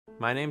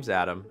my name's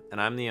Adam, and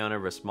I'm the owner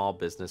of a small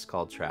business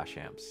called Trash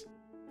Amps.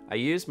 I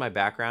used my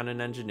background in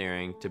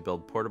engineering to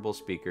build portable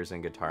speakers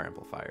and guitar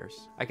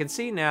amplifiers. I can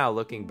see now,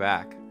 looking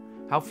back,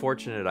 how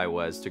fortunate I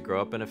was to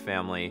grow up in a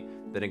family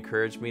that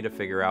encouraged me to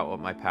figure out what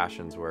my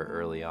passions were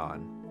early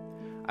on.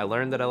 I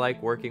learned that I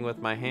like working with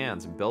my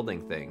hands and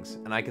building things,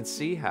 and I can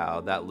see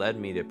how that led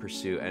me to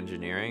pursue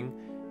engineering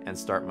and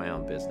start my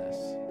own business.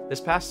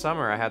 This past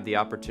summer, I had the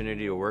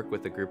opportunity to work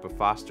with a group of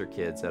foster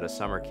kids at a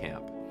summer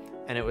camp.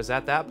 And it was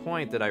at that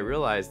point that I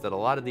realized that a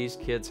lot of these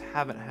kids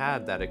haven't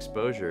had that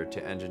exposure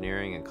to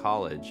engineering in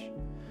college.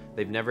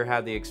 They've never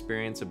had the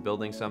experience of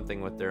building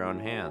something with their own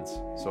hands.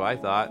 So I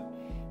thought,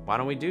 why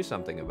don't we do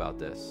something about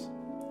this?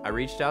 I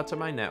reached out to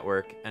my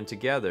network, and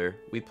together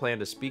we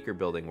planned a speaker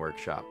building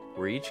workshop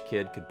where each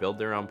kid could build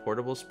their own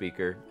portable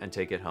speaker and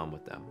take it home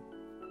with them.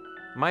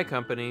 My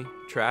company,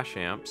 Trash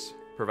Amps,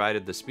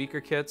 provided the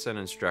speaker kits and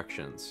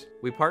instructions.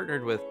 We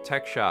partnered with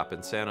Tech Shop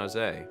in San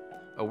Jose,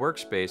 a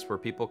workspace where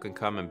people can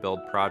come and build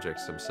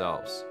projects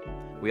themselves.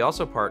 We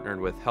also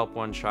partnered with Help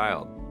One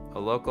Child, a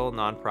local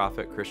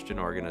nonprofit Christian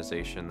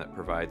organization that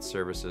provides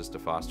services to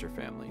foster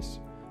families.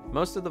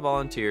 Most of the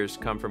volunteers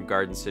come from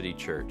Garden City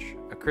Church,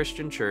 a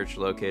Christian church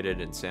located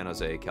in San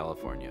Jose,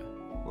 California.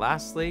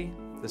 Lastly,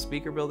 the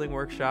speaker building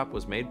workshop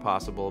was made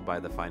possible by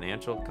the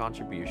financial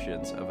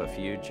contributions of a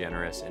few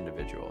generous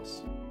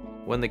individuals.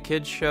 When the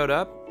kids showed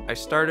up, I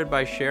started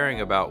by sharing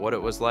about what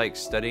it was like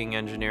studying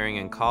engineering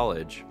in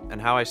college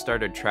and how I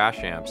started Trash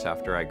Amps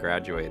after I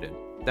graduated.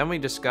 Then we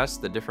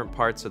discussed the different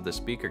parts of the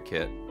speaker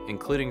kit,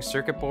 including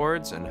circuit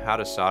boards and how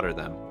to solder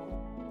them.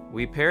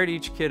 We paired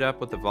each kid up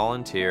with a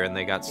volunteer and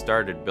they got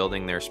started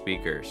building their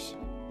speakers.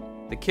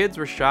 The kids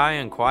were shy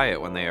and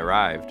quiet when they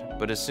arrived,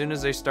 but as soon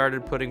as they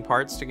started putting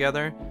parts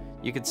together,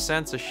 you could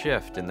sense a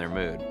shift in their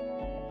mood.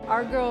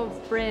 Our girl,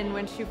 Bryn,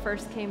 when she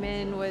first came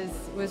in,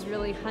 was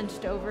really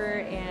hunched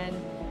over and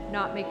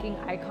not making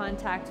eye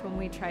contact when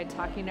we tried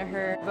talking to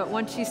her. But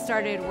once she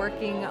started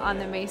working on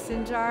the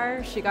mason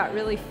jar, she got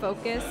really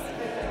focused.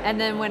 And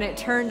then when it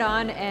turned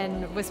on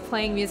and was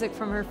playing music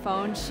from her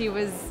phone, she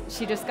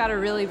just got a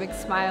really big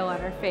smile on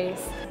her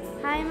face.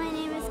 Hi, my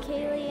name is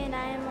Kaylee and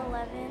I am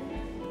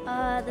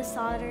 11. The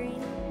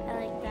soldering,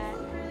 I like that.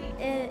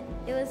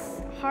 It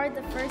was hard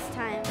the first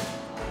time,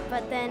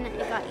 but then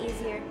it got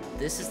easier.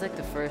 This is like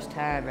the first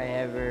time I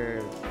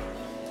ever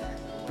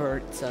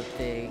burnt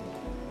something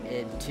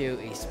into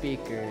a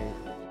speaker.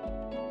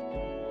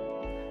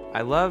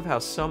 I love how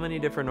so many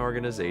different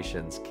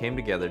organizations came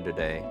together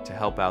today to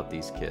help out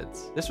these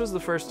kids. This was the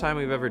first time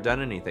we've ever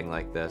done anything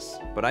like this,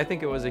 but I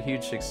think it was a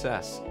huge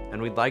success,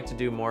 and we'd like to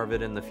do more of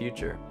it in the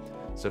future.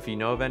 So if you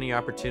know of any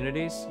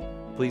opportunities,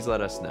 please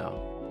let us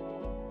know.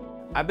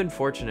 I've been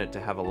fortunate to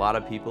have a lot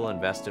of people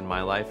invest in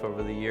my life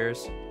over the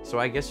years, so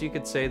I guess you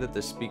could say that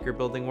the speaker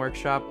building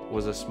workshop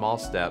was a small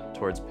step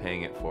towards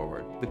paying it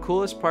forward. The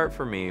coolest part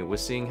for me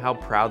was seeing how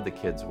proud the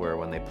kids were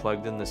when they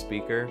plugged in the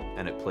speaker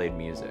and it played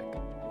music.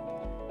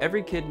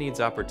 Every kid needs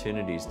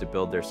opportunities to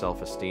build their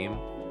self-esteem,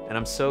 and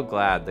I'm so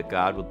glad that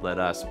God would let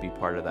us be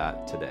part of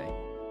that today.